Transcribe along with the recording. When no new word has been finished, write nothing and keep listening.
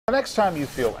next time you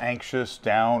feel anxious,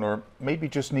 down, or maybe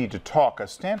just need to talk, a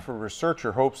Stanford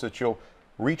researcher hopes that you'll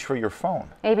reach for your phone.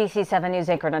 ABC 7 News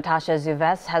anchor Natasha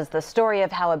Zuves has the story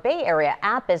of how a Bay Area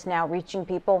app is now reaching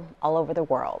people all over the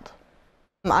world.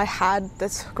 I had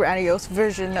this grandiose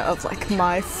vision of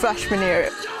my freshman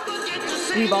year.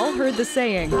 We've all heard the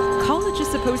saying, college is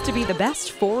supposed to be the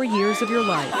best 4 years of your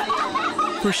life.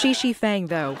 For Shishi Fang,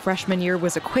 though, freshman year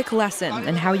was a quick lesson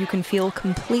in how you can feel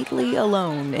completely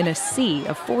alone in a sea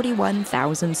of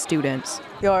 41,000 students.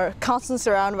 You're constantly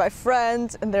surrounded by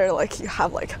friends, and they're you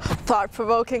have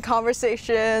thought-provoking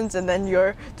conversations, and then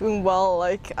you're doing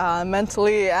well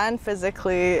mentally and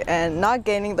physically, and not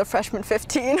gaining the freshman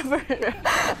 15.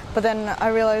 But then I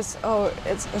realized, oh,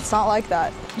 it's not like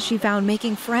that. She found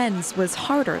making friends was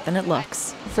harder than it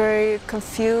looks. Very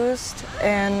confused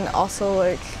and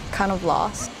also kind of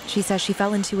lost. She says she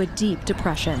fell into a deep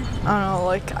depression. I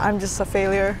don't know, I'm just a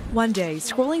failure. One day,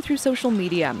 scrolling through social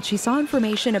media, she saw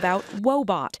information about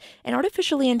Woebot, an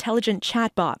artificially intelligent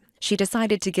chatbot. She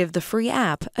decided to give the free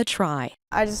app a try.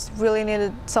 I just really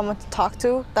needed someone to talk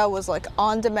to that was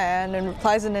on demand and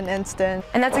replies in an instant.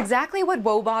 And that's exactly what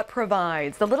Woebot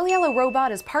provides. The little yellow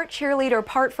robot is part cheerleader,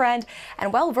 part friend,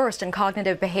 and well-versed in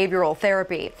cognitive behavioral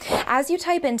therapy. As you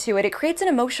type into it, it creates an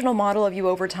emotional model of you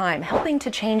over time, helping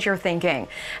to change your thinking.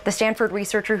 The Stanford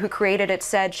researcher who created it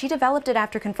said she developed it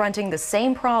after confronting the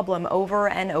same problem over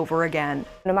and over again.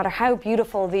 No matter how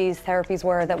beautiful these therapies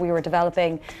were that we were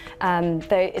developing,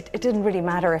 it didn't really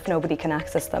matter if nobody can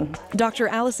access them. Dr.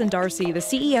 Allison Darcy, the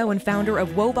CEO and founder of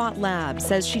Woebot Labs,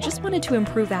 says she just wanted to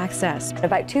improve access.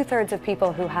 About 2/3 of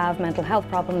people who have mental health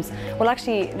problems will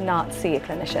actually not see a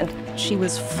clinician. She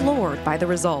was floored by the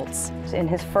results. In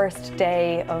his first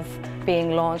day of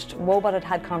being launched, Woebot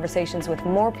had conversations with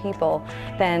more people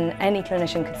than any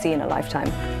clinician could see in a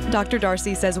lifetime. Dr.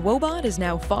 Darcy says Woebot is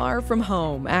now far from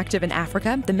home, active in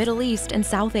Africa, the Middle East, and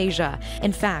South Asia.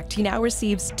 In fact, he now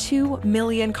receives 2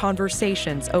 million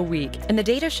conversations a week. And the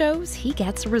data shows he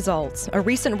gets results. A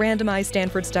recent randomized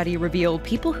Stanford study revealed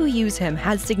people who use him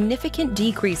had significant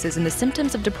decreases in the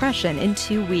symptoms of depression in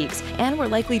 2 weeks and were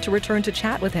likely to return to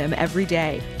chat with him every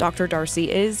day. Dr.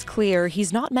 Darcy is clear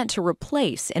he's not meant to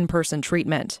replace in-person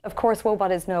treatment. Of course,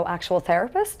 Woebot is no actual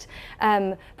therapist,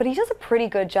 but he does a pretty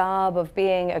good job of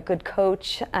being a good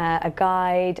coach, a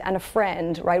guide, and a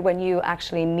friend, right, when you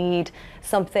actually need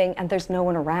something and there's no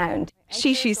one around.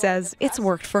 Shishi says it's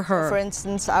worked for her. For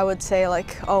instance, I would say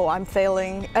oh, I'm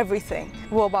failing everything.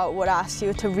 Woebot would ask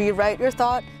you to rewrite your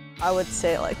thought. I would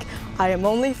say I am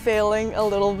only failing a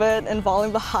little bit and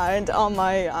falling behind on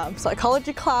my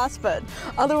psychology class, but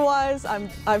otherwise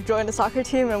I've joined a soccer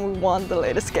team and we won the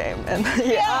latest game. And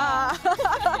yeah.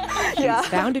 She's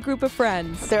found a group of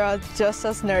friends. They're just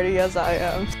as nerdy as I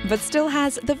am. But still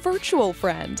has the virtual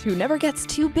friend who never gets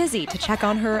too busy to check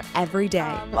on her every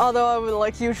day. Although I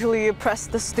would usually press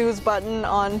the snooze button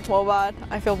on Woebot,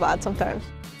 I feel bad sometimes.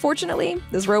 Fortunately,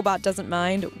 this robot doesn't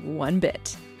mind one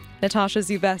bit. Natasha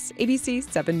Zuves, ABC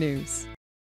 7 News.